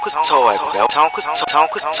Don't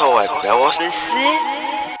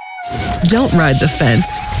ride the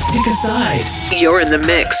fence. Pick a side. You're in the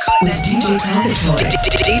mix with DJ Tonkatoy.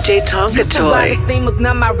 DJ Tonkatoy. Steamers,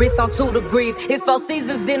 now my wrist on 2 degrees. It's 4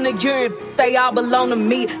 seasons in the urine. They all belong to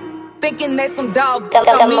me. Thinking they some dogs. Don't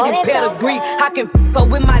need a pedigree. I can fuck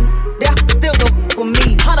with my that still go for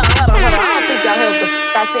me. Hold on. I don't think y'all heard what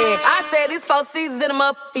I said it's 4 seasons in the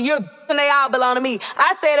motherfucking urine. And they all belong to me.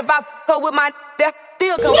 I said if I fuck with my that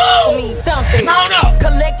still come for me. Something.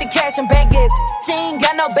 Collect the cash and bag it. She ain't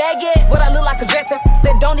got no bag yet. What I look like a dresser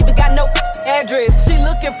that don't even got no address. She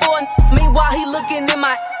looking for me while he looking in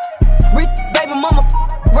my rich baby mama.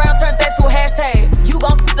 Round turn that to a hashtag. You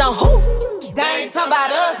gon' on who? They ain't talking about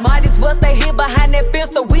us. Might as well stay here behind that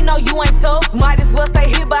fence, so we know you ain't tough. Might as well stay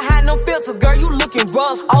here behind them filters, girl. You looking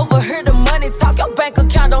rough. Over here the money talk, your bank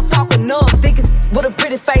account don't talk enough. Niggas with a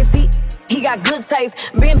pretty face, he got good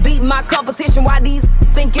taste. Been beating my competition, why these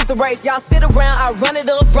think it's a race? Y'all sit around, I run it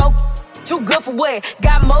up, bro. Too good for what?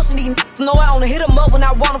 Got motion, these know I wanna hit them up when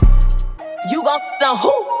I wanna. You gon' on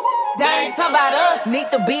who? They ain't talking about us.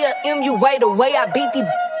 Need to be a MUA the way I beat these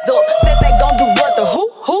up. Said they gon' do what the who?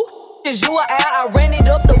 Is you a L? I ran it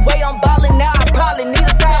up the way I'm ballin' now. I probably need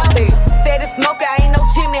a sound there. Said it's smoker, I ain't no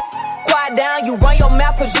chimney. Quiet down, you run your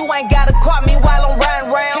mouth cause you ain't gotta caught me while I'm riding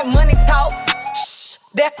round. Get money talks.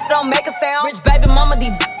 That don't make a sound. Rich baby mama, these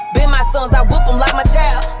been my sons. I whoop them like my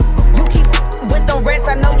child. You keep with them rats,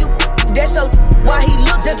 I know you. That's your why he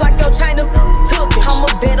look just like your China took it. I'm a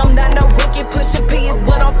vet, I'm not no rookie. Pushing P is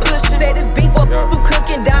what I'm pushing. Said it's beef up, you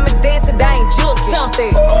cooking. Diamonds dancing, they ain't juking. Something.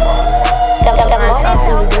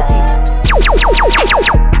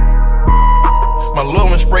 My little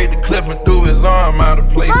one sprayed the clip and threw his arm out of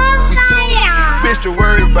place. Bitch, to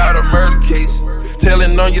worry about a murder case.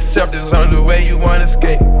 Telling on yourself there's only way you wanna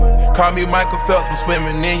escape. Call me Michael Phelps from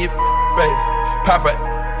swimming in your face. Papa,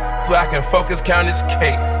 so I can focus, count this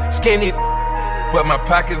cake. Skinny, but my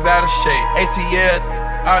pocket's out of shape. ATL,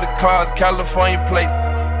 all the cars, California plates.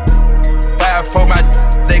 5-4, my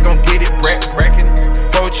they gon' get it brackin'.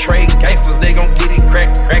 4 trade gangsters, they gon' get it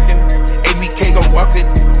crackin'. ABK gon' walk it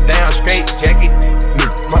down straight, jacket.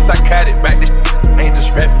 My psychotic back, this ain't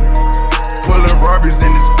just rapping. Pullin' robberies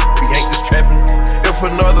in this, we ain't just trapping. If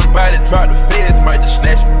another body drop, the feds might just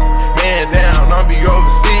snatch me. Man down, I'll be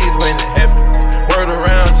overseas when it happen. Word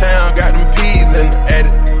around town, got them peas in the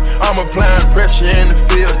attic. I'm applying pressure in the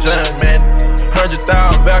field, John Madden.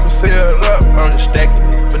 100,000 vacuum sealed up, I'm just stacking.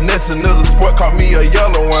 Vanessa is a sport, caught me a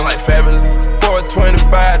yellow one like Fabulous.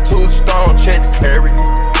 425, 2 stone, check the clarity.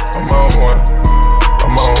 I'm on one.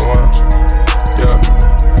 Yeah.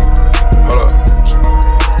 Hold up.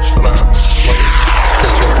 Slow down.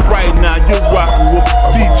 Right now, you're rocking with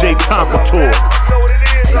DJ Tonkatoy.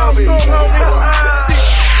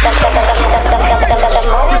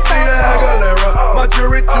 My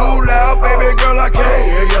jury too loud, baby girl, I can't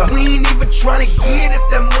hear ya. We ain't even tryna get if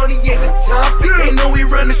that money ain't the topic. They know we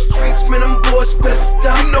run the streets, man, them boys better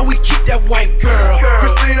stop. You know we keep that white girl,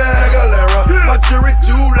 Christina Aguilera. My jury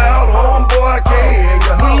too loud, homeboy, I can't hear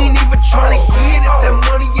ya. We ain't even tryna get if that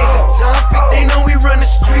money ain't the topic. They know we run the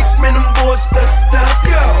streets, man, them boys better stop.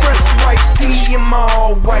 Fresh white tee in my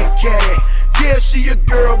all white caddy. Yeah, she a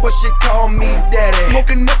girl, but she call me daddy.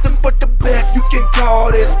 Smoking nothing but the best, you can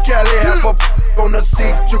call this Cali. Have a on the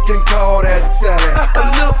seat, you can call that Sally. A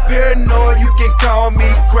little paranoid, you can call me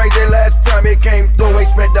crazy. Last time it came through, he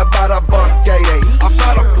spent about $180.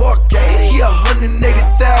 About $180, he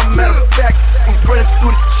 180,000. Matter of fact, I'm running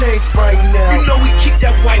through the change right now. You know we keep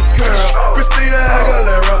that white girl, Christina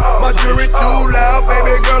Aguilera. My jury too loud,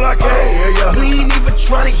 baby girl, I can't hear ya. We ain't even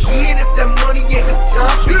tryna hit if that money ain't the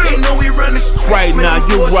topic. They know we run the streets. Right now,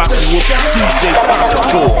 you're rocking with DJ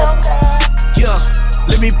Tonkatoy. Yeah,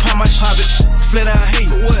 let me pop my shit. Flat out hate.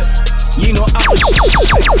 What? You know I was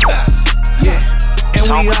yeah. And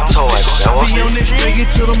we opposite. I be on this straight, get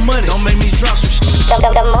to the money. Don't make me drop some shit.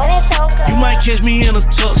 You might catch me in a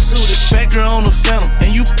tux, back there on the Phantom,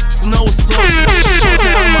 and you know what's up.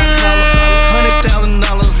 On my collar, $100,000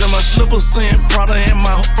 in my slippers saying Prada, and my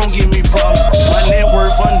hoe don't give me problems. My net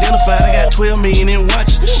worth unidentified, I got 12 million in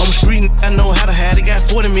watches. I'm a street, I know how to hide it, got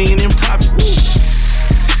 40 million in profit.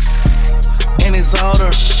 And it's all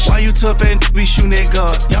her. Why you tough and be shooting at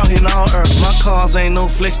God? Y'all hitting all earth. My cars ain't no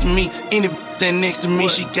flex to me. Any that next to me,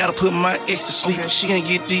 she gotta put my ex to sleep. She can't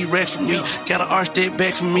get these racks from me. Gotta arch that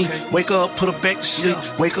back from me. Wake up, put her back to sleep.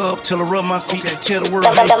 Wake up, tell her rub my feet. Tell the world,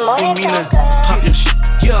 hey, with me now. Pop your shit.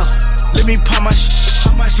 Yeah, let me pop my shit.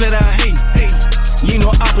 Flat out hate. You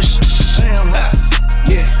know opposite. Damn.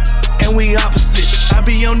 Yeah, and we opposite. I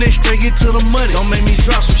be on that straight, get to the money. Don't make me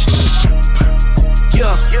drop some shit.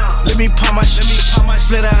 Yeah, let me pop my shit.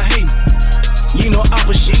 Flat out hating. You know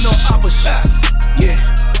opposite. Yeah,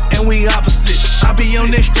 and we opposite. I be on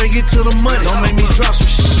that straight, get to the money. Don't make me drop some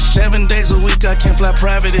shit. 7 days a week, I can fly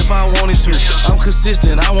private if I wanted to. I'm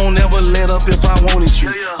consistent, I won't never let up if I wanted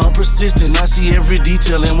you. I'm persistent, I see every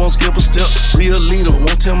detail and won't skip a step. Real leader,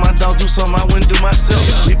 won't tell my dog do something I wouldn't do myself.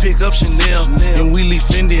 We pick up Chanel and we leave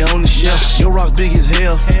Fendi on the shelf. Your rock big as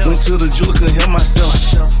hell, went to the jeweler, couldn't help myself.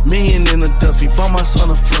 Million in a Duffy, bought my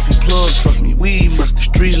son a fluffy plug, trust me, weed must. The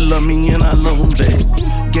streets love me and I love them back.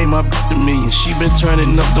 Gave my bitch $1 million, she been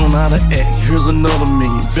turning up, don't know how to act. Here's another $1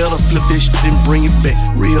 million, better flip this shit and bring it back.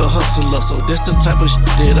 Real hustler, so that's the type of shit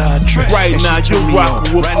that I attract. Right now, you're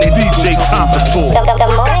rockin' with DJ Tompator.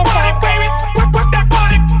 Good morning, Tom. Work that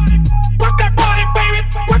body, work that body, baby.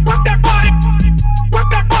 Work that body, work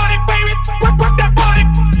that body, baby. Work that body,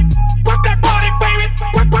 work that body, baby.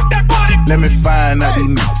 Work that body. Let me find out these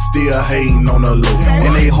niggas still hating on the low.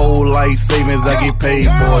 And they whole life savings, I get paid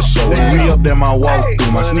for a show. They re-up that my walk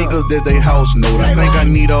through. My sneakers, that's they house note. I think I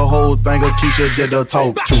need a whole thing of Keisha just to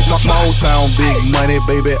talk to. Small town, big money,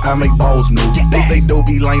 baby, I make balls move. They say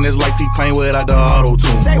dopey lane is like T-Pain without the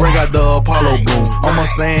auto-tune. Bring out the Apollo boom. I'm a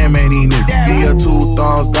Sandman, these niggas. Give 2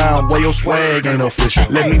 thumbs down, boy, your swag ain't official.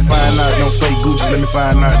 Let me find out them fake Gucci, let me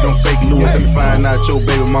find out them fake Louis. Let me find out your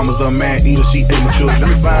baby mama's a man eater, she ate my children. Let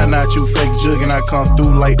me find out you fake jug and I come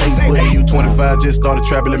through like 8, but you 25, just started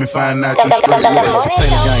trapping. Let me find out you straight.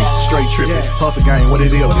 Entertainer gang, straight tripping, hustle gang, what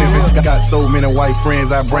it is, pimpin'. Got so many white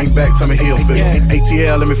friends I bring back to me hill.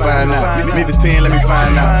 ATL, let me find out. Memphis 10, let me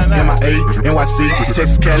find out. MIA, NYC,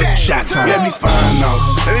 Texas, Cali, shot time. Let me find out.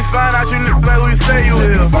 Let me find out you niggas play who you say you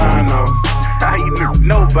is. Let me find out. How you niggas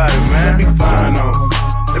know about it, man? Let me find out.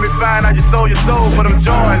 Let me find out you sold your soul for them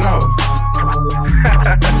joints.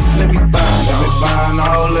 Let me find out. Let me find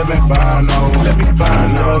out. Let me find out. Let me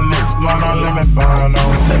find out. Let me find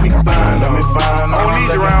out. Let me find out. Let me find out. Don't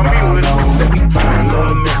need around me with it. Let me find out.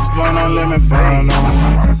 Let me find out.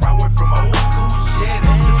 I went from old school shit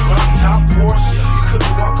to drop top Porsche. You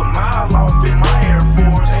couldn't walk a mile off in my Air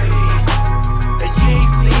Force. And you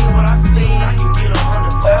ain't seen what I seen. I can get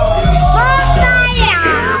 100,000 in these shots.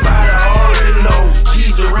 Everybody already know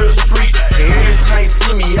G's a real street. And every time you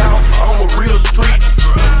see me out, I'm a real street.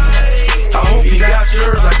 I hope you got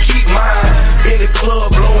yours, I keep mine. In the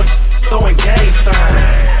club blowing, throwing gang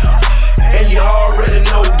signs. And you already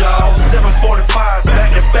know, dawg. 745s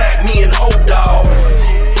back to back, me and old dawg.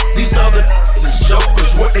 These other is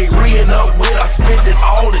jokers. What they reeing up with, I spent it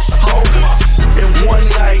all as strokers. In one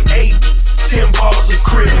night, 8, 10 bottles of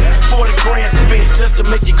crisp, 40 grand spent just to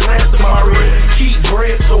make you glance at my wrist. Keep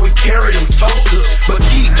bread so we carry them toasters, but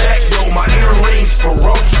keep back though, my earrings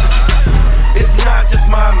ferocious. It's not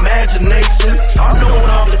just my imagination. I'm knowing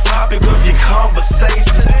all the topic of your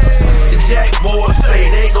conversation. The jack boys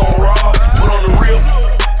say they gon' rob, but on the real,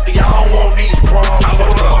 y'all don't want these problems. I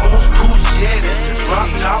was old school shit,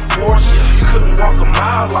 drop top Porsche. You couldn't walk a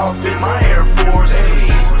mile off in my Air Force.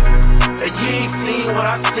 And you ain't seen what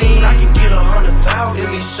I seen. I can get 100,000 in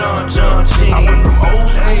these Sean John jeans. I went from old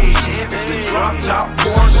school shit to drop top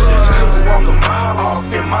Porsche. You couldn't walk a mile off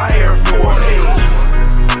in my Air Force.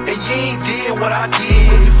 And you ain't did what I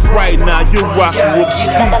did. Right now, you're rockin' with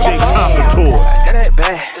DJ Tompator. That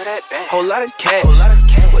bag, whole lot of cash.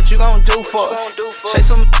 What you gon' do for it?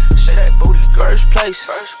 Shake that booty. First place,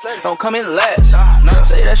 don't come in last.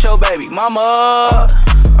 Say that's your baby mama.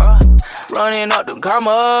 Running up them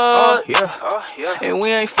commas, and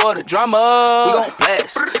we ain't for the drama. We gon'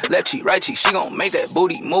 blast, left cheek, right cheek. She gon' make that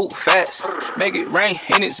booty move fast. Make it rain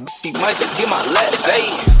in this bitch, might just get my last. Hey,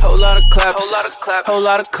 whole lot of clap, whole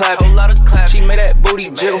lot of clap. She made that booty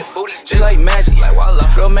jiggle, she like magic.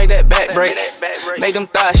 Girl, make that back break, make them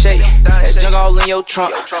thighs shake. That junk all in your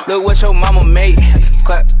trunk. Look what your mama made.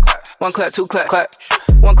 Clap, 1 clap, 2 clap, clap.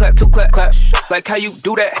 1 clap, 2 clap, clap. Like how you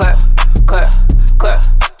do that? Clap, clap, clap.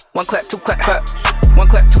 1 clap, 2 clap, clap. 1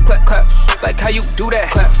 clap, 2 clap, clap. Like how you do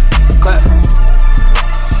that? Clap, clap.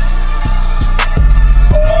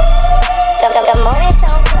 Good morning,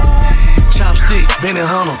 Tom. Chopstick, Benny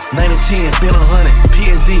Hunter, 9010, been 100.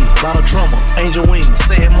 PSD, lot of drama, Angel Wings,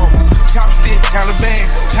 sad mamas. Chopstick, Taliban,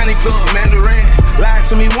 Tiny Club, Mandarin. Lied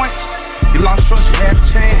to me once, you lost trust, you had a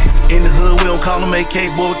chance. In the hood, we don't call them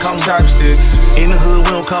AK, boy, we call them Chopsticks. In the hood,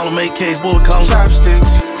 we don't call them AK, boy, we call them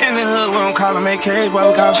Chopsticks. In the hood, we don't call them AK, boy,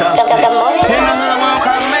 we call them Chopsticks. In the hood, we don't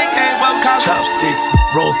call them AK, boy, we call chopsticks,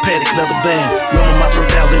 roast patty, leather band. Remember my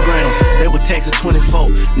first 1,000 grams. They were taxing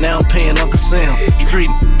 24. Now I'm paying Uncle Sam. Street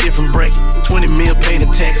different bracket. 20 mil paid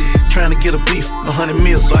in taxes. Trying to get a beef, 100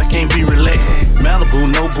 mil, so I can't be relaxed. Malibu,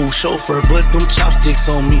 no boo, chauffeur, but them chopsticks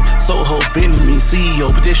on me. Soho, been me,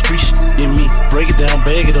 CEO, but that street shit in me. Break it down,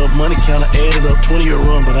 bag it up, money counter, add it up. 20-year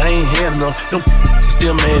run, but I ain't had enough. Them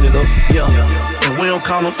still mad at us, yeah. And we don't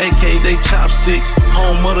call them AK, they chopsticks.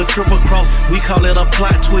 Home of the triple cross, we call it a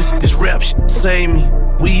plot twist. This rap shit save me.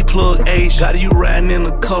 Weed plug age, got you riding in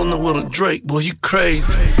the color with a Drake, boy, you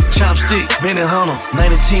crazy. Chopstick, Benny Hunter,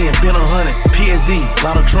 9010, been 100. PSD,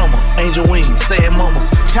 lot of drummer, Angel Wings, sad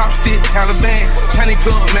mamas. Chopstick, Taliban, Chinese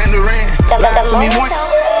plug, Mandarin. Lied to me once,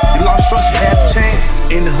 you lost trust, you had a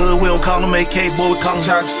chance. In the hood, we don't call them AK, boy, we call them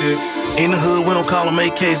chopsticks. In the hood, we don't call them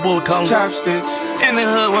AK, boy, we call them chopsticks. In the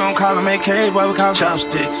hood, we don't call them AK, boy, we call them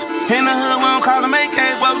chopsticks. In the hood, we don't call them AK,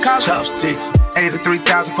 boy, we call them chopsticks.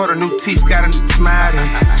 83,000 for the new teeth, got a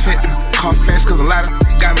smiling. Check the car fast, cause a lot of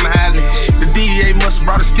got mileage. The DEA must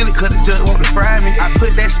brought a skillet, cut the judge want to fry me. I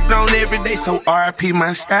put that shit on every day, so RIP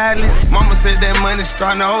my stylist. Mama said that money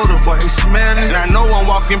starting to older, boy, it's smelling. And I know I'm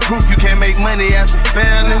walking proof you can't make money after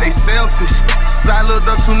failing. They selfish. I looked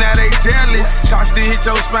up to, now they jealous. Chopstick hit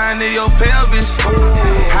your spine near your pelvis.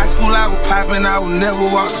 High school I was popping, I would never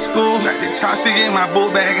walk to school. Got the chopstick in my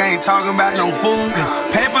book bag, I ain't talking about no food.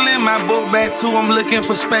 Paper in my book bag too, I'm looking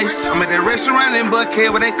for space. I'm at that restaurant in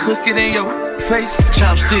Buckhead where they cook it in your face.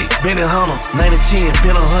 Chopstick, Benny Hunter, 9010,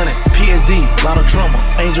 been 100. PSD, lot of drummer,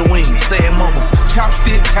 Angel Wings, sad mamas.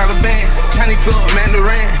 Chopstick, Taliban, Chinese plug,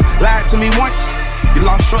 Mandarin. Lied to me once, you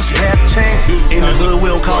lost trust, you had a chance. In the hood, we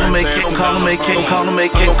don't call them AK, don't call them AK, don't call them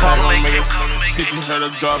AK, don't call them AK, don't call them AK. Teach her to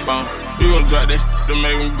drop on. You gon' drop that shit to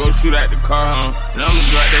make him go shoot at the car, huh? And I'ma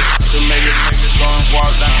drop that shit to make it go and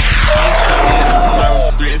walk down. I'm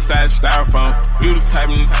driving three inside styrofoam. You the type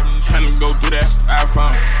of trying to go through that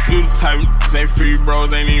iPhone. You the type of say free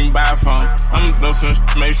bros ain't even buy a phone. I'ma throw some shit,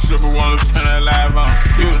 make sure we wanna turn that live on.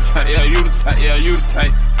 You the type, yeah, you the type, yeah, you the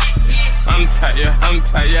type. I'm tight, yeah, I'm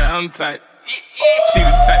tight, yeah, I'm tight. She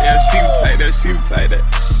the type, yeah, she the type, that, she the type, that.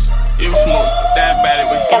 You smoke that bad,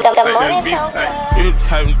 but you the type, that be tight. You the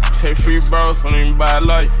type to say free bros, won't even buy a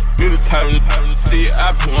light. You the type to see it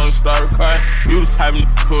up and wanna start a car. You the type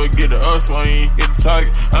who'll get to us, won't even get the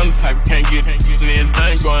target. I'm the type can't get in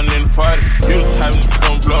anything going in the party. You the type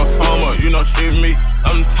don't blow a phone up, you know shit with me.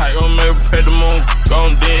 I'm the type on maybe pay the moon, go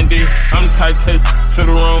on D&D. I'm the type take to the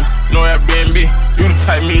room, no Airbnb. You the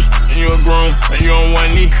type me and you a groom, and you on one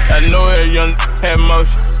knee. I know every young had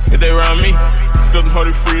motion, if they around me. Still hold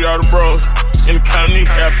it free, all the bros in the county.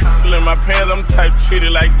 Got in my pants, I'm the type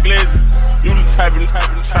treated like glizzy. You the type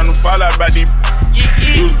trying to fall out by these.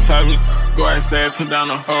 You the type go outside, turn down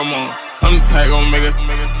a hormone. I'm the type gon' make her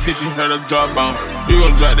teach her to drop on. You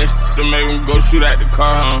gon' drop that shit to make him go shoot at the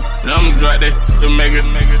car, huh? And I'ma drop that shit to make it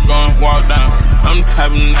go and walk down. I'm the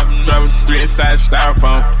type of driving three inside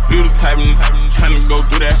styrofoam. You the type trying to go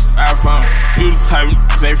through that iPhone. You the type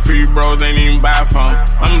say free bros ain't even buy a phone.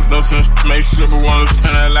 I'ma throw some shit, make sure we wanna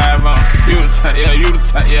turn that live on. You the type, yeah, you the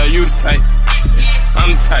type, yeah, you the type.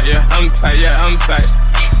 I'm tight, yeah, I'm tight, yeah, I'm tight.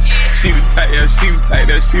 She the type, yeah, she the type,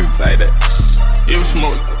 that, she the type, that. You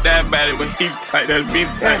smoke that bad, but he tight, that be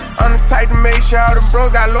tight. I'm the type to make sure all the bros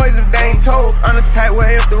got lawyers if they ain't told. I'm the type where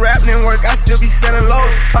if the rap didn't work, I still be selling lows.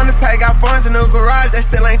 I'm the type got funds in the garage that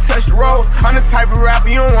still ain't touched the road. I'm the type of rapper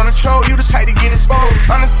you don't wanna troll, you the type to get exposed.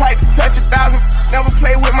 I'm the type to touch 1,000, never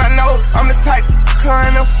play with my nose. I'm the type to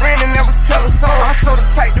current a friend and never tell a soul. I'm so the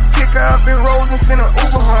type to pick her up in rows and send her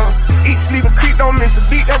Uber home. Each sleeping creep, don't miss a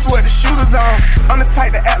beat, that's what the shooter's on. I'm the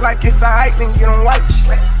type to act like it's alright, then get on white.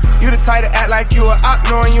 You the type to act like you a op,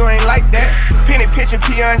 knowing you ain't like that. Penny pitching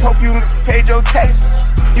peons, hope you paid your taxes.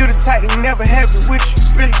 You the type that never have it with you,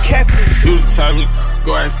 really careful. You the type to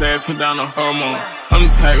go outside, turn down a hormone. I'm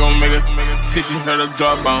the type gon' make her teach her to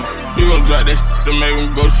drop on. You gon' drop that shit to make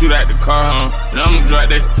him go shoot at the car, huh? And I'ma drop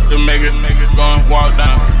that shit to make it go and walk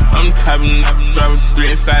down. I'm the type driving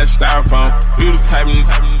three inside styrofoam. You the type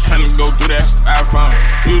trying to go through that iPhone.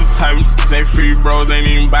 You the type say free bros ain't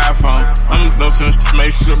even buy a phone. I'ma throw some shit,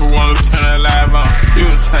 make sure we wanna turn that live on. You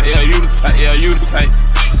the type, yeah, you the type, yeah, you the type.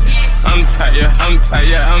 I'm tight, yeah, I'm tight,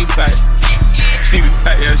 yeah, I'm tight. She the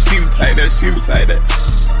type, yeah, she the type, that, she the type, that.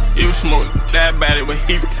 You smoke that bad, but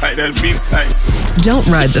he tight, that be tight. Don't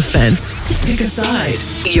ride the fence. Pick a side.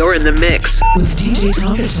 You're in the mix with DJ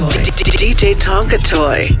Tonkatoy. DJ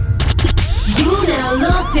Tonkatoy. You now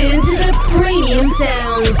locked into the premium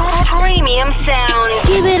sounds. Premium sound.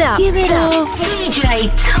 Give it up. Give it up.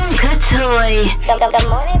 DJ Tonkatoy. Good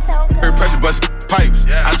morning, Tonka. Pressure bust. pipes.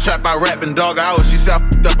 I trap, I rap, and dog hours. She said I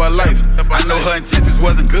fucked up her life. I know her intentions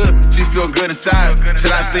wasn't good. She feel good inside.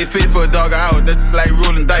 Should I stay fit for a dog hour? That's like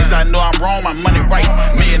rolling dice. I know I'm wrong, my money right.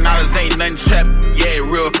 $1 million ain't nothing trap. Yeah,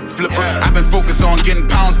 real flipper. I've been focused on getting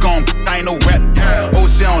pounds gone. I ain't no rap. Oh,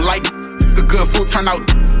 she don't like the good food turn out.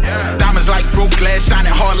 Diamonds like broke glass,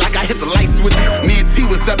 shining hard like I hit the light switches. Me and T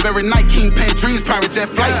was up every night, Kingpin dreams, pirate jet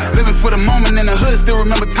flight. Living for the moment in the hood, still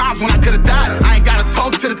remember times when I could've died. I ain't gotta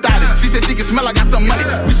talk to the thotty. She said she can smell I got some money.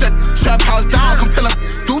 We shut the trap house down, come tell her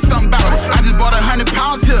do something about it. I just bought 100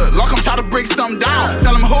 pounds here, lock 'em, try to break something down.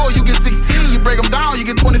 Sell 'em whole, you get 16, you break 'em down, you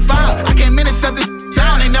get 25. I can't manage shut this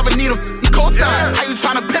down, they never need a cosign. How you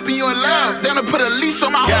tryna pimp and you in love? They done put a leash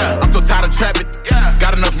on my heart. I'm so tired of trapping.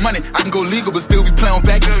 Got enough money, I can go legal, but still be playing on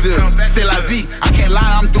vacuum seals. C'est la vie, I can't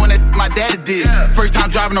lie, I'm doing that my daddy did. First time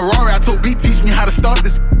driving a Rari, I told B, teach me how to start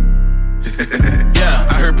this. Yeah,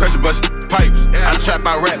 I heard pressure bust pipes. I trap,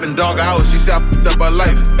 I rap, and dog hours. She said I fucked up her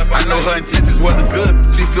life. I know her intentions wasn't good.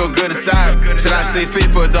 She feel good inside. Should I stay fit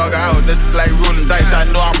for a dog hour? That's like rolling dice. I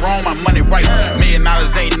know I'm wrong, my money right. $1 million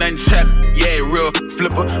ain't nothing trap. Yeah, real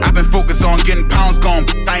flipper. I've been focused on getting pounds gone.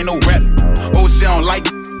 I ain't no rap. Oh, she don't like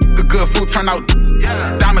the good food turn out.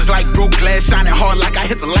 Diamonds like broke glass, shining hard like I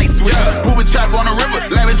hit the light switch. Booby trap on the river,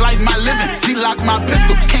 lavish life my living. She locked my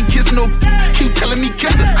pistol, can't kiss no. Keep telling me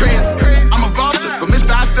kiss her, crazy. I'm a vulture, but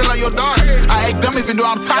mister, I still love your daughter. I act dumb even though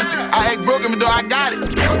I'm toxic. I act broke even though I got it.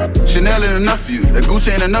 Chanel ain't enough for you, that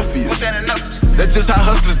Gucci ain't enough for you. That's just how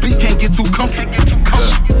hustlers be, can't get too comfortable.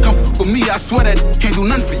 Come for me, I swear that can't do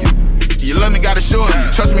nothing for you. You love me, gotta show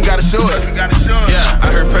it. Trust me, gotta show it. Yeah,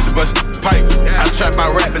 I heard pressure bust pipes. I trap,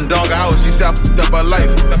 I rap, and dog hours. She said I fucked up her life.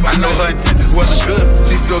 I know her intentions wasn't good.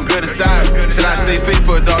 She feel good inside. Should I stay fit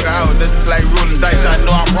for a dog hour? That's like rolling dice. I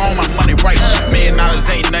know I'm wrong, my money right. $1 million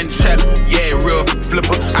ain't nothing trap. Yeah, real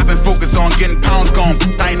flipper. I've been focused on getting pounds gone.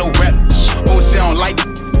 I ain't no rap. Oh, she don't like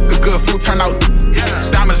the good food turn out.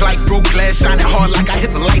 Diamonds like broke glass, shining hard like I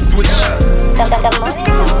hit the light switch.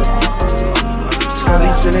 All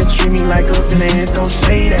these feelings treat me like a villain, don't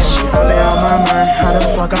say that. All they on my mind, how the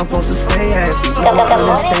fuck I'm supposed to stay happy? They don't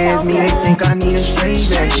understand me, they think I need a straight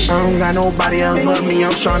jack. I don't got nobody else but me,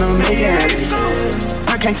 I'm tryna make it happy.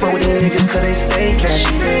 I can't fuck with these niggas cause they stay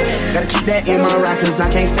catchy. Gotta keep that in my ride cause I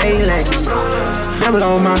can't stay lacking. Devil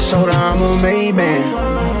on my shoulder, I'm a Maybach.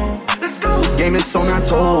 Game is so not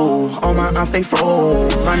told, all my eyes stay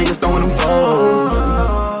froze. My niggas throwing them fold.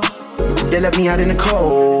 They left me out in the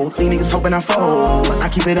cold. These niggas hoping I fold. I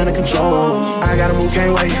keep it under control. I gotta move,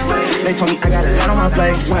 can't wait. They told me I got a lot on my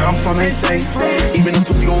plate. Where I'm from ain't safe. Even the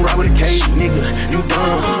pussy gon' ride with a cake. Nigga, you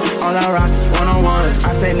dumb. All I rock is one-on-one.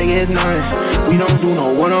 I say nigga, it's none. We don't do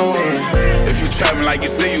no one-on-one. If you trapping like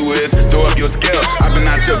you say you is, throw up your scale. I've been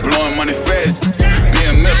out here blowing money fast.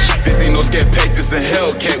 Being myth, this ain't no scared pack, this a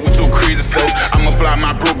Hellcat with your crazy self. I'ma fly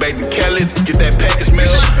my bro back to Cali, get that package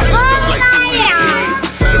mail. I just stuff like 200 P's,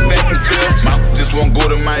 inside a vacuum seal. Mouth just won't go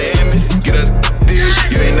to Miami, get a deal.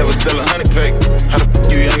 You ain't never sell a 100 pack. How the f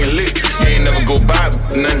you young and lit? You ain't never go buy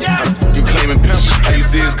nothing. How the f you claiming pimp? How you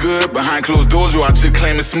say it's good? Behind closed doors, you out here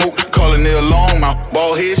claiming smoke. Calling it alone, my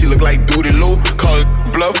bald head, she look like Duty Low. Call it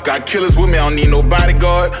bluff, got killers with me, I don't need no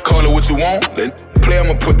bodyguard. Call it what you want, let play,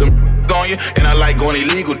 I'ma put them on you. And I like going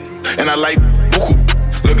illegal, and I like buku.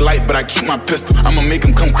 Look light, but I keep my pistol. I'ma make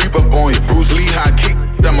him come creep up on you. Bruce Lee, high kick,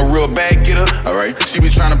 I'm a real bad getter. Alright, she be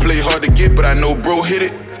trying to play hard to get, but I know bro hit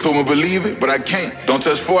it. Told me believe it, but I can't. Don't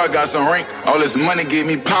touch 4, I got some rank. All this money gave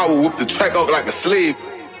me power, whoop the track out like a slave.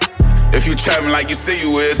 If you trapping like you say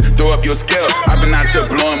you is, throw up your scale. I've been out here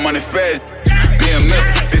blowing money fast. Being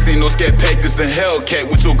myth, this ain't no scared pack, this a Hellcat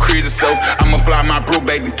with your crazy self. I'ma fly my bro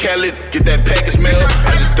back to Cali, get that package mail.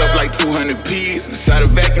 I just stuff like 200 P's inside a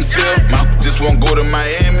vacuum seal. My just won't go to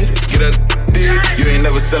Miami, get a deal. You ain't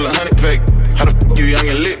never sell a 100 pack. How the f you young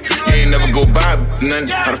and lit? You ain't never go buy nothing.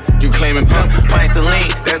 How the f you claiming pimp? Pints of lean,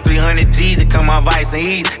 that's 300 G's. It come on Vice and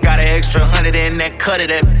Ease. Got an extra 100 in that cutter,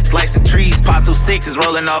 that slicing trees. Pot 2 6s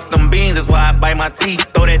rolling off them beans. That's why I bite my teeth.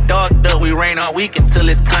 Throw that dog up, we rain all week until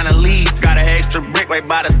it's time to leave. Got an extra brick right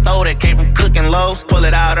by the stove that came from cooking loaves. Pull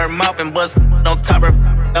it out her mouth and bust on top her.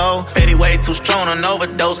 Oh, Fetty way too strong on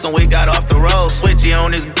overdose, and we got off the road. Switchy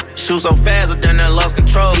on his shoot so fast, I done lost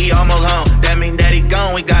control. He almost home, that mean that he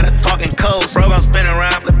gone. We got a talking code. Bro gon' spin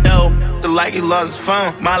around for dope, like he lost his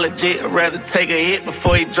phone. My legit, I'd rather take a hit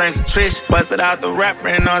before he drinks some Trish. Busted out the rapper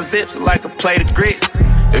and on zips like a plate of grits.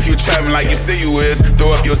 If you trapping like you say you is,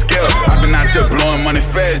 throw up your scale. I've been out here blowing money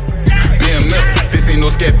fast. Being myth, this ain't no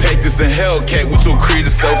scared pack, this a Hellcat with your crazy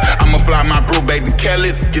self. I'ma fly my bro back to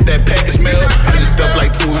Cali, get that package mail. I just stuff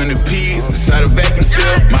like 200 P's inside a vacuum seal.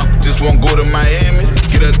 My just won't go to Miami,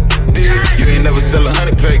 get a deal. You ain't never sell a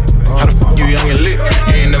 100 pack. How the f you young and lit?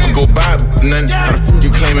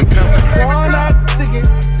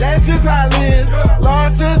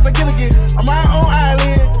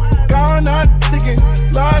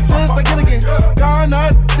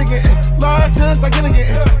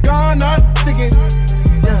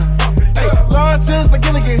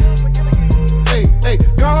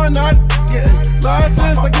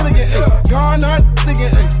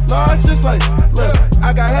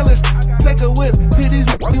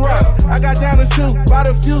 I got down to shoot, bought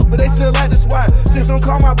a few, but they still like to swat. Just don't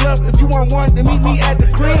call my bluff. If you want one, then meet me at the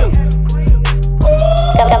crib.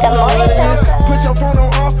 Put your phone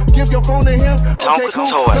on off, give your phone to him. Okay,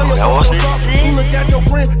 cool. Look at your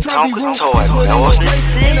friend, try to be rude.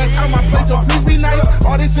 And that's out my place, so please be nice.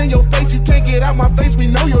 All this in your face, you can't get out my face, we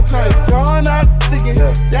know your type. Gone out thinking,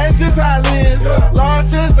 that's just how I live.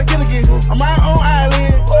 Large shirts like Gilligan, on my own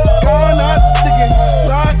island. Gone out thinking,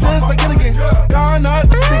 large shirts like Gilligan. Gone out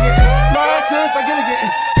thinking, large shirts like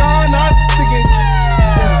Gilligan. Gone out thinking,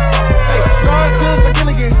 hey, large shirts like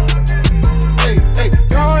Gilligan. Hey,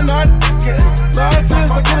 gone out thinking, large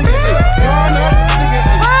shirts like Gilligan. Gone out thinking,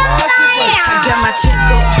 large shirts like Gilligan. I got my check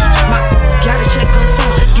up, gotta check up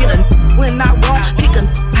too. Get a when I want, pick a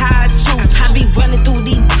how I choose. I be running through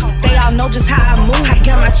these, they all know just how I move. I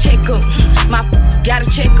got my check up, gotta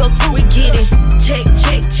check up too. We get it, check.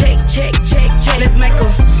 Let's make a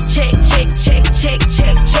check.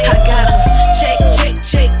 I got a check.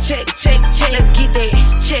 Let's get that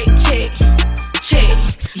check.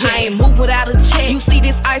 I ain't move without a check. You see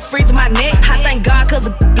this ice freezing my neck? I thank God 'cause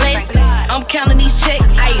of blessing. I'm counting these checks.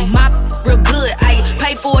 Ayy, my real good. Ayy,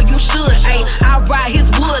 pay for it, you should. Ayy, I ride his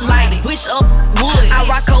wood like wish up wood. I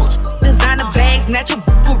rock Coach, designer bags, natural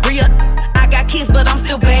for real. I got kids, but I'm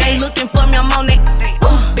still bad. They looking for me, I'm on that.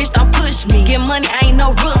 Bitch, don't push me. Get money, I ain't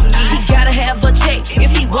no rookie. He gotta have a check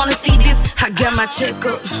if he wanna see this. I got my check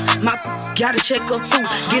up, gotta check up too.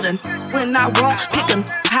 Get a when I want, pick a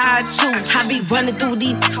how I choose. I be running through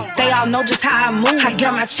these, they all know just how I move. I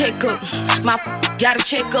got my check up, gotta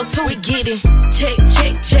check up too. We get it, check.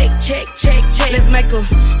 Let's make a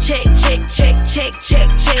check.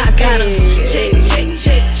 I got a check.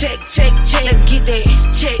 Let's get that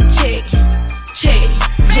check.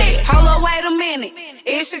 Hold up, wait a minute.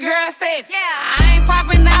 It's your girl Sex. I ain't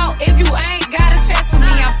popping out if you ain't got a check for me.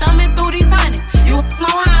 I'm thumbing through these hundreds. You know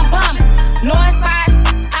how I'm bumming. Northside,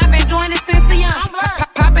 I've been doing it since a young.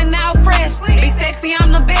 Popping out fresh, be sexy,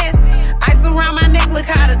 I'm the best. Ice around my neck, look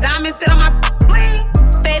how the diamonds sit on my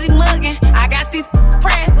steady mugging. I got these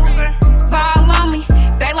pressed, all on me.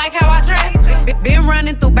 They like how I dress. Been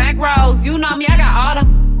running through back roads. You know me, I got all the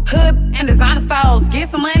hood and designer stores. Get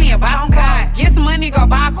some money and buy some cars. Get some money, go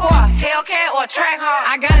buy a car. Hellcat or a track hard.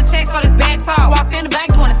 I got a check so this back talk. Walked in the back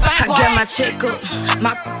doing a stank. I got my check up,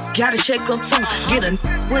 gotta check up too. Get a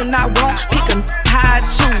when I want, pick a how I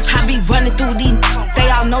choose. I be running through these, they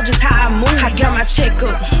all know just how I move. I got my check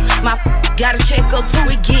up, gotta check up too.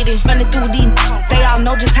 We get it, running through these, they all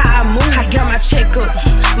know just how I move. I got my check up,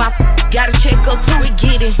 gotta check up too. We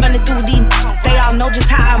get it, running through these, they all know just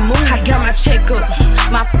how I move. I got my check up,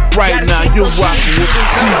 right now you're rocking with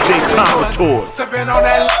DJ Tour. Sipping on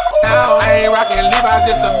that now. I ain't rocking Levi's,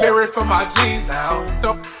 just a mirror for my jeans now.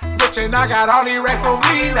 Bitch, and I got all these racks on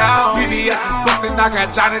me now. BBS is bustin', I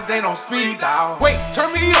got Johnny Dane on speed now. Wait,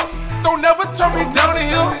 turn me up. Don't never turn me down to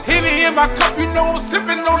him. Henny in my cup, you know I'm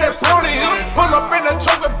sipping on that brown to him. Pull up in the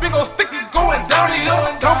truck with big ol' sticks, it's going down to him.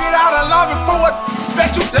 Don't get out of line before I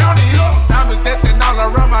bet you down to him. Diamonds dancing all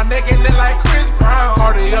around my neck and look like Chris Brown.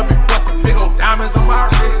 Party up and bustin' big ol' diamonds on my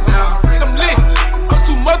wrist now. I'm lit, I'm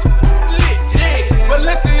too mother lit, yeah. But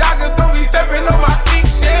listen, y'all just don't be stepping on my feet,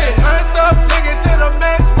 yeah. Turned up, take it to the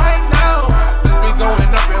max right now. We going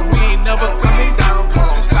up and we ain't never coming down.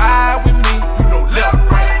 Come slide with me, you know left,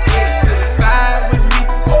 right.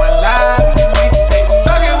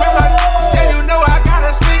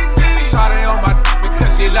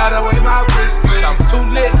 Light away my wrist, I'm too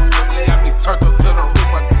lit. Got me turned up to the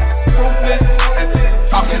roof, I'm ruthless. And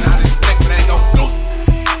talking out his neck, but ain't no do.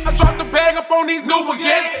 I dropped the bag up on these new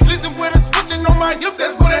baguettes. Listen with a switching on my hip,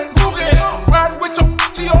 that's what that move is. Riding with your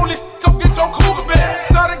she only go get your cougar back.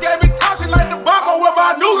 Shawty gave me top, she like the bomber with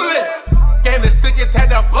my noodle at. Game the sickest, had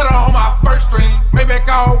to put her on my first string. Maybach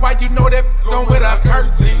all white, you know that going with a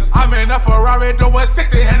curtain. I'm in a Ferrari doing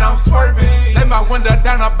 60 and I'm swerving. Lay my window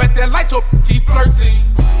down, I bet that light your keep flirting.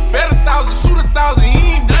 Bet 1,000, shoot 1,000,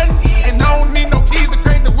 he ain't nothing. And I don't need no keys to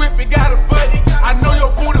crank the whip, it got a button. I know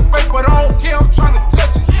your booty fake, but I don't care, I'm tryna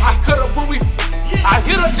touch it. I could've when we, I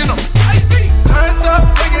hit her, then I'm turned up,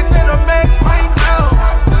 take it to the max right now.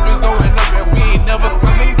 We going up and we ain't never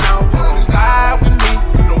coming down. Slide with me,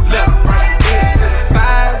 you know left, right, yeah.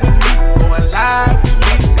 Side with me, going live with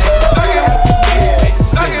me. Stuck it with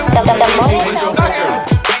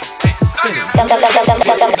me, stuck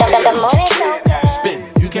it with me, stuck it with me. Spin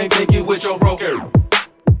it, you can't take it with your broker.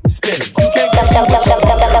 Spin it, you can't take it with your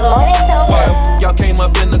broker. Why y'all came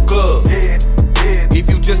up in the club? If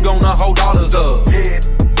you just gonna hold dollars up,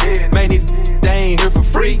 man, these they ain't here for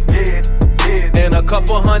free, and a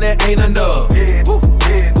couple hundred ain't enough.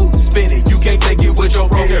 Spin it, you can't take it with your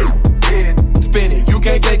broker. Spin it, you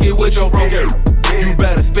can't take it with your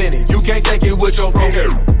your broke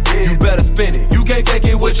ass. You better spend it. You can't take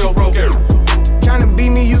it with your broke ass. Tryna beat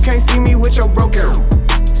me, you can't see me with your broke ass.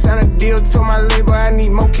 Sign a deal to my label, I need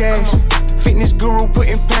more cash. Fitness guru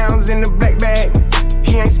putting pounds in the black bag.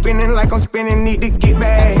 He ain't spinning like I'm spinning, need to get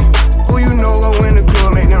back. Who you know go in the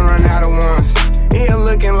club, make them run out of ones. In here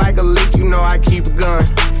looking like a lick, you know I keep a gun.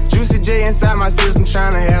 Juicy J inside my system,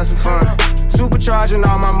 tryna have some fun. Supercharging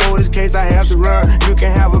all my motors, case I have to run. You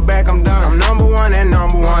can have it back, I'm done. I'm number one and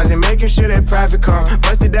number ones, and making sure that profit come.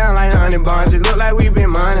 Bust it down like 100 bonds. It look like we been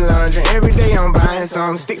money laundering. Every day I'm buying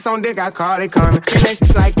some. Sticks on dick, I call it coming. And that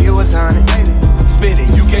shit like it was 100. Spin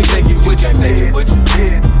it, you can't take it with you.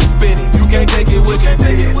 Spin it, you can't take it with you.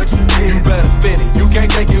 You better spin it, you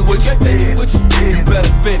can't take it with you. You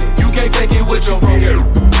better spin it, you can't take it with your broke ass.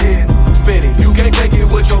 Spin it, you can't take it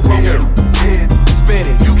with your broke ass. Spin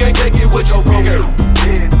it, you can't take it with your broke ass.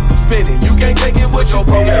 Spin it, you can't take it with your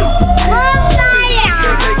broke ass.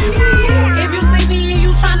 If you see me and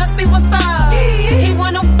you tryna see what's up, he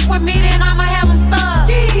wanna with me, then I'ma have him stuck.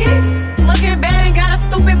 Looking bad and got a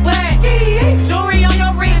stupid butt. Jewelry on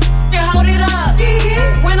your wrist, you hold it up.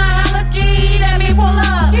 When I holla ski, that me pull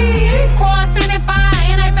up. Car sitting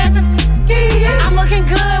fine and they fast as I'm looking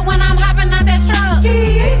good when I'm hopping out that truck.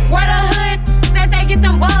 Where the hood that they get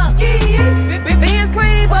them bucks. Being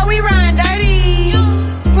clean, but we run dirty.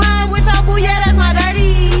 Slime with your boo, yeah, that's my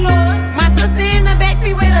dirty. My sister in the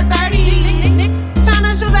backseat with a 30.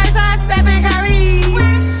 Tryna shoot that shot, Stephen Curry.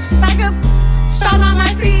 Take a show no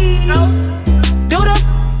mercy. Do the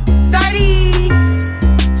dirty.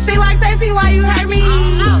 She like Stacey, why you hurt me?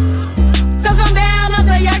 Took him down up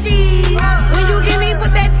the Yerky. When you give me, put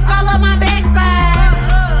that all up my backside.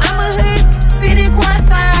 I'm a hood, sitting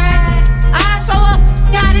courtside. I show up,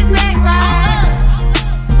 got his neck right.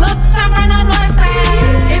 Look, I'm from the north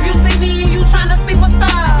side. If you see me and you tryna see what's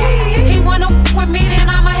up, he wanna with me, then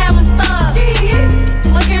I'ma have him stuck.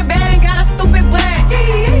 Looking bad and got a stupid butt.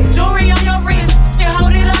 Jewelry on your wrist, you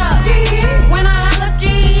hold it up. When I holla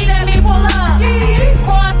ski, let me pull up.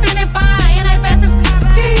 Car sitting fine and they fast as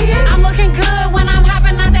I'm looking good when I'm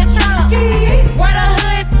hopping out that truck. Where the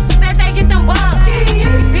hood that they get them bucks.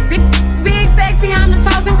 Big sexy, I'm the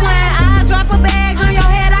chosen one. I drop a bag on your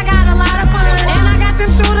head, I got a lot of fun. And I got them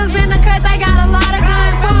shooters in the cut, they got a lot of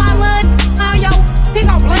guns. Put my little on yo, he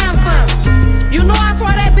gon' blam some. You know I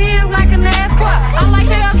swear that bitch like a NASCAR. I'm like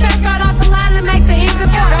Hellcat, got off the line to make the engine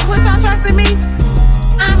part. Don't put your trust in me,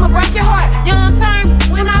 I'ma break your heart. Young turn,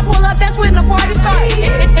 when I pull up, that's when the party start.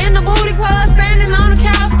 In the booty club, standing on the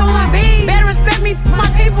couch, throwing beats. Better respect me, my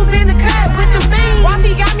people's in the cut with them things.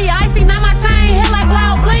 Wifey got me icy, now my chain hit like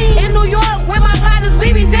loud bling. In New York, with my partners,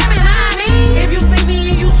 we be jamming, I mean. If you see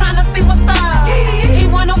me and you tryna see what's up, he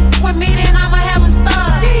wanna with me, then I'ma have him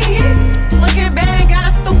stuck. Looking bad and got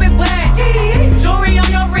a stupid butt. Jewelry on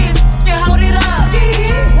your wrist, you hold it up.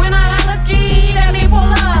 When I holla ski, let me pull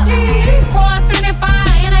up. Car sitting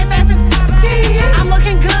fine and they fast as I'm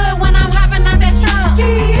looking good when I'm hopping out that truck.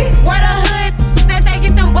 Where the hood that they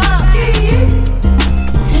get them bucks.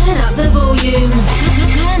 Turn up the volume.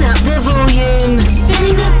 Turn up the volume.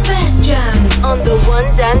 Spinning the best jams on the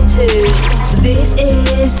ones and twos. This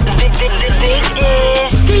is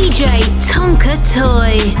DJ Tonka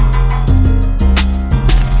Toy.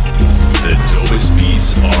 The dopest beats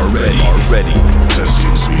are ready.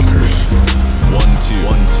 Testing speakers. 1 2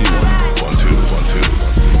 1 2 1 2 1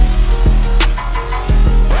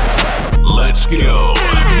 2. Let's go.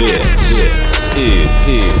 This is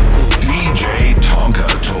DJ Tonka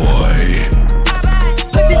Toy.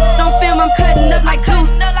 Put this on film, I'm cutting up like Zeus.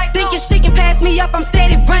 Thinking she can pass me up, I'm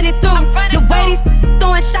steady running through. The way these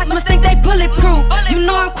throwing shots must think they bulletproof. You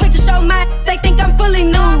know I'm quick to show my, they think I'm fully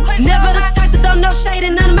new. Never the type to throw no shade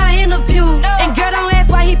in none of my interviews. And girl, don't ask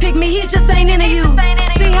why he picked me, he just ain't into you.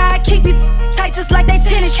 See how I keep these tight just like they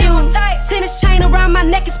tennis shoes. Tennis chain around my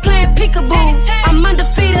neck is playing peekaboo. I'm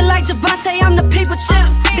undefeated like Javante, I'm the people champ.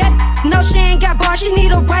 That no, she ain't got bars, she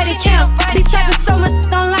need a writing camp. Be typing so much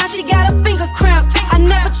online, she got a finger cramp. I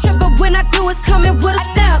never trip, but when I do, it's coming with a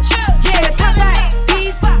stamp. Yeah, pop out,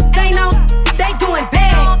 these, they know, they doing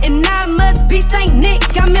bad. And I must be Saint Nick,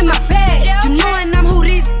 I'm in my bag. You knowin' I'm who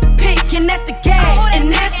these pick, and that's the gag.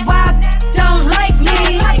 And that's why don't like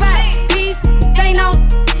me. Pop out, these, they know,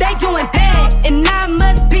 they doing bad. And I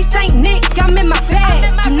must be Saint Nick, I'm in my bag.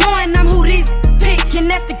 You knowin' I'm who these pick, and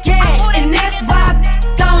that's the gag. And that's why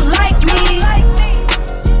don't like me.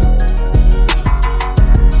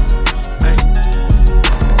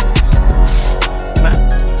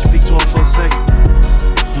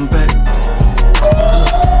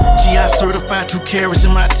 Certified 2 carats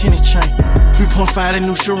in my tennis chain. 3.5 that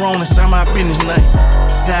new Sharon inside my business name.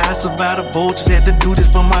 I survived the vultures, had to do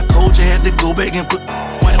this for my culture, had to go back and put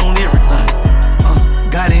white on everything.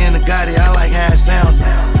 Got it in the got it, I like how it sounds.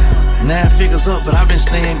 9 figures up, but I've been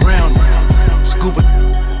staying grounded. Scuba,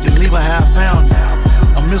 just leave her how I found it.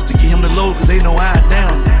 I'm Mr. Get him the load, cause they know I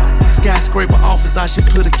down. Skyscraper office, I should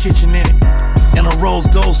put a kitchen in it. And a rose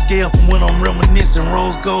gold scale from when I'm reminiscing.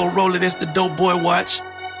 Rose gold roller, that's the dope boy watch.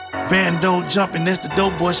 Bando jumping, that's the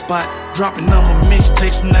dope boy spot. Dropping number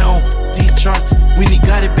mixtapes from now on D-chart. When he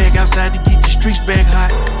got it back outside to get the streets back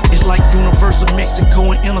hot. It's like Universal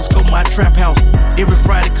Mexico and Interscope, my trap house. Every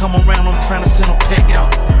Friday come around, I'm trying to send a pack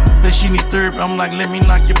out. That she need therapy, I'm like, let me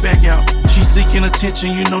knock your back out. She seeking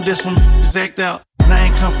attention, you know this one is act out. And I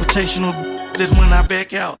ain't confrontational, that's when I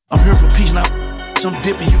back out. I'm here for peace, now some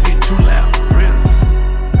dipping, you get too loud. Real.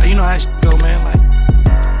 You know how it go, man, like,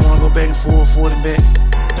 wanna go back and forth and back.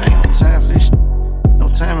 I ain't no time for this shit. No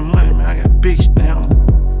time and money, man. I got big shit down.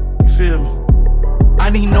 You feel me? I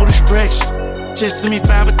need no distractions. Just send me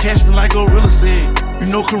 5 attachments like Gorilla said. You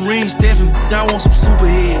know Kareem, Stephen, I want some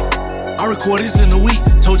superhead. I recorded this in a week.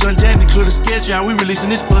 Told John Jack to clear the schedule out. We releasing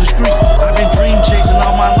this for the streets. I've been dream chasing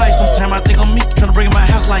all my life. Sometimes I think I'm me. Trying to break in my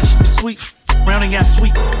house like shit sweet. Round and got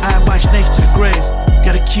sweet. I invite snakes to the grass.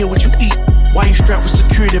 Gotta kill what you eat. Why you strapped with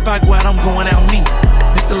security? If I go out, I'm going out me.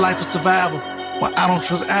 It's the life of survival. Well, I don't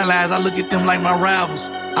trust allies, I look at them like my rivals.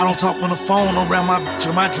 I don't talk on the phone around my bitch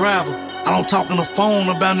or my driver. I don't talk on the phone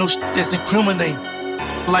about no shit that's incriminating.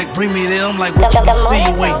 Like, bring me there, I'm like, what you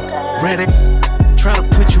insinuating? Rather try to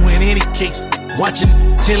put you in any case. Watching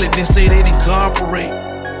tell it, then say they didn't cooperate.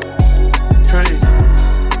 Crazy.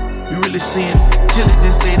 You really seeing tell it,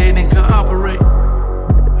 then say they didn't cooperate.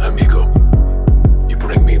 Amigo, you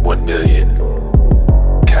bring me 1 million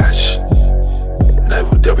cash. Good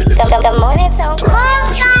morning, Tonka.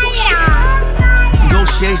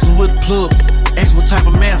 Negotiation with the plug. Ask what type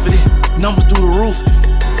of math for this. Numbers through the roof.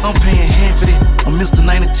 I'm paying half of it. I'm Mr.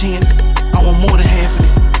 9 to 10. I want more than half of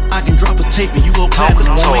it. I can drop a tape and you go platinum.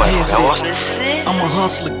 I want half of it. I'm a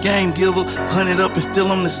hustler, game giver. 100 up and still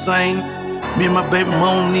I'm the same. Me and my baby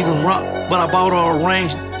mom don't even rock, but I bought her a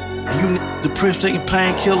range. And you depressed taking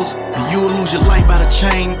painkillers, and you'll lose your life by the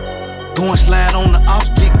chain. Go and slide on the ops,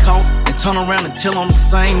 get caught, and turn around and tell on the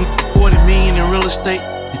same. 40 million in real estate,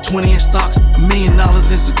 and 20 in stocks, $1 million in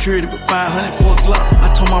security, but 500 for a Glock.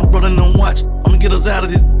 I told my brother, don't watch, I'ma get us out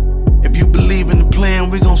of this. If you believe in the plan,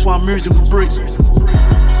 we gon' swap music with bricks.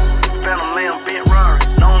 Phantom Lamb, bent Rari,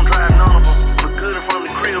 don't drive none of them. Look good in front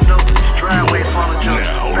of the crib, though. Driveway full of junk.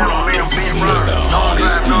 Phantom Lamb, bent Rari, don't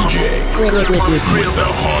drive none of them. With the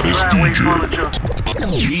hottest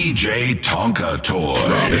DJ Tonka Toy.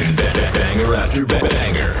 Banger after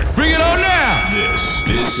banger. Bring it on now.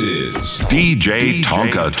 This is DJ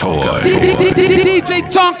Tonka Toy. DJ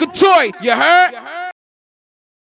Tonka Toy. You heard?